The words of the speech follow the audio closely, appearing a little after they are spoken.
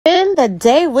the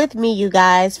day with me, you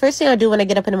guys. First thing I do when I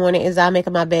get up in the morning is I make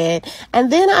up my bed.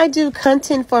 And then I do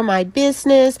content for my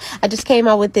business. I just came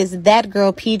out with this That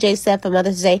Girl PJ set for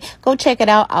Mother's Day. Go check it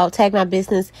out. I'll tag my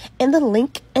business in the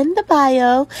link in the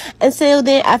bio. And so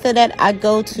then after that, I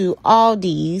go to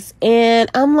Aldi's. And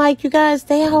I'm like, you guys,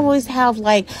 they always have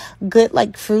like good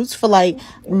like fruits for like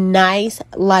nice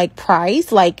like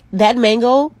price. Like that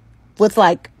mango with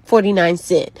like 49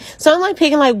 cents. So I'm like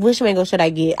picking like which mango should I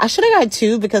get. I should have got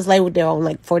two because they're on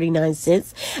like 49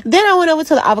 cents. Then I went over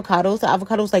to the avocados. The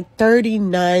avocado was like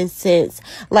 39 cents.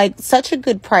 Like such a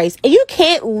good price. And you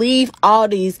can't leave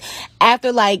Aldi's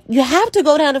after like you have to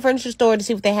go down to the furniture store to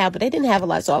see what they have, but they didn't have a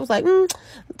lot. So I was like,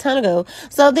 time to go.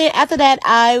 So then after that,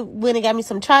 I went and got me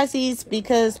some chai seeds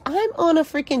because I'm on a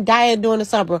freaking diet during the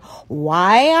summer.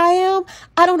 Why I am?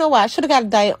 I don't know why. I should have got a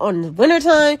diet on the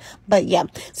wintertime, but yeah.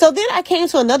 So then I came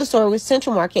to another store with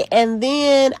Central Market, and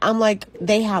then I'm like,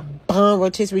 they have bomb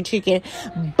rotisserie chicken,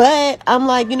 but I'm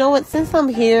like, you know what? Since I'm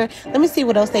here, let me see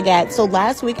what else they got. So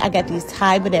last week I got these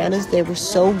Thai bananas. They were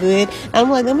so good. And I'm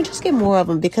like, let me just get more of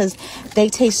them because they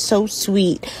taste so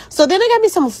sweet. So then I got me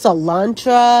some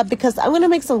cilantro because I'm gonna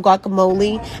make some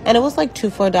guacamole, and it was like 2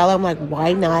 for $1. I'm like,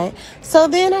 why not? So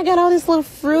then I got all this little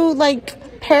fruit, like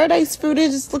paradise fruit.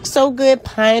 It just looks so good.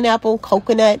 Pineapple,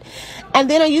 coconut. And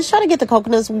then I used to try to get the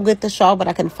coconuts with the shawl, but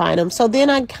I couldn't find them. So then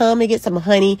I come and get some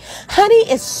honey.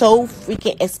 Honey is so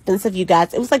freaking expensive, you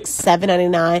guys. It was like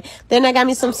 $7.99. Then I got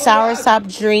me some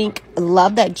soursop drink.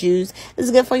 Love that juice.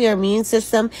 It's good for your immune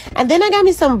system. And then I got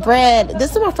me some bread.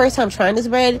 This is my first time trying this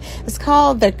bread. It's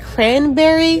called the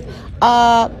cranberry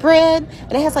bread,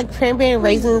 and it has like cranberry and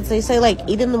raisins. They say like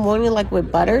eat in the morning like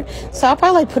with butter. So I'll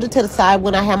probably like put it to the side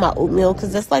when I have my oatmeal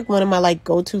because that's like one of my like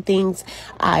go-to things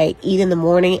I eat in the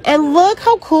morning. And look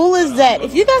how cool is that.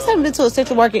 If you guys haven't been to a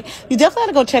Central Market, you definitely have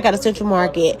to go check out a Central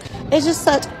Market. It's just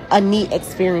such a neat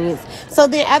experience. So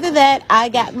then after that, I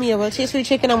got me a rotisserie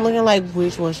chicken. I'm looking like,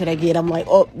 which one should I get? I'm like,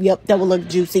 oh yep, that will look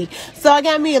juicy. So I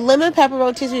got me a lemon pepper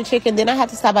rotisserie chicken. Then I had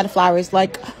to stop by the flowers.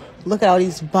 Like, look at all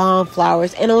these bomb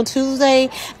flowers. And on Tuesday,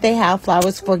 they have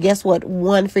flowers for, guess what,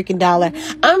 $1 freaking dollar.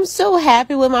 I'm so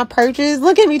happy with my purchase.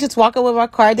 Look at me just walking with my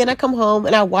cart. Then I come home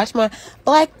and I wash my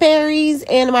blackberries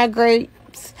and my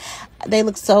grapes. They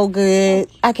look so good.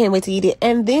 I can't wait to eat it.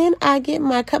 And then I get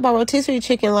my cut my rotisserie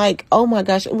chicken. Like, oh my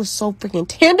gosh, it was so freaking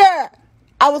tender.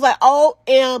 I was like,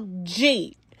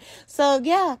 OMG. So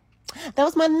yeah, that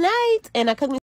was my night. And I cooked me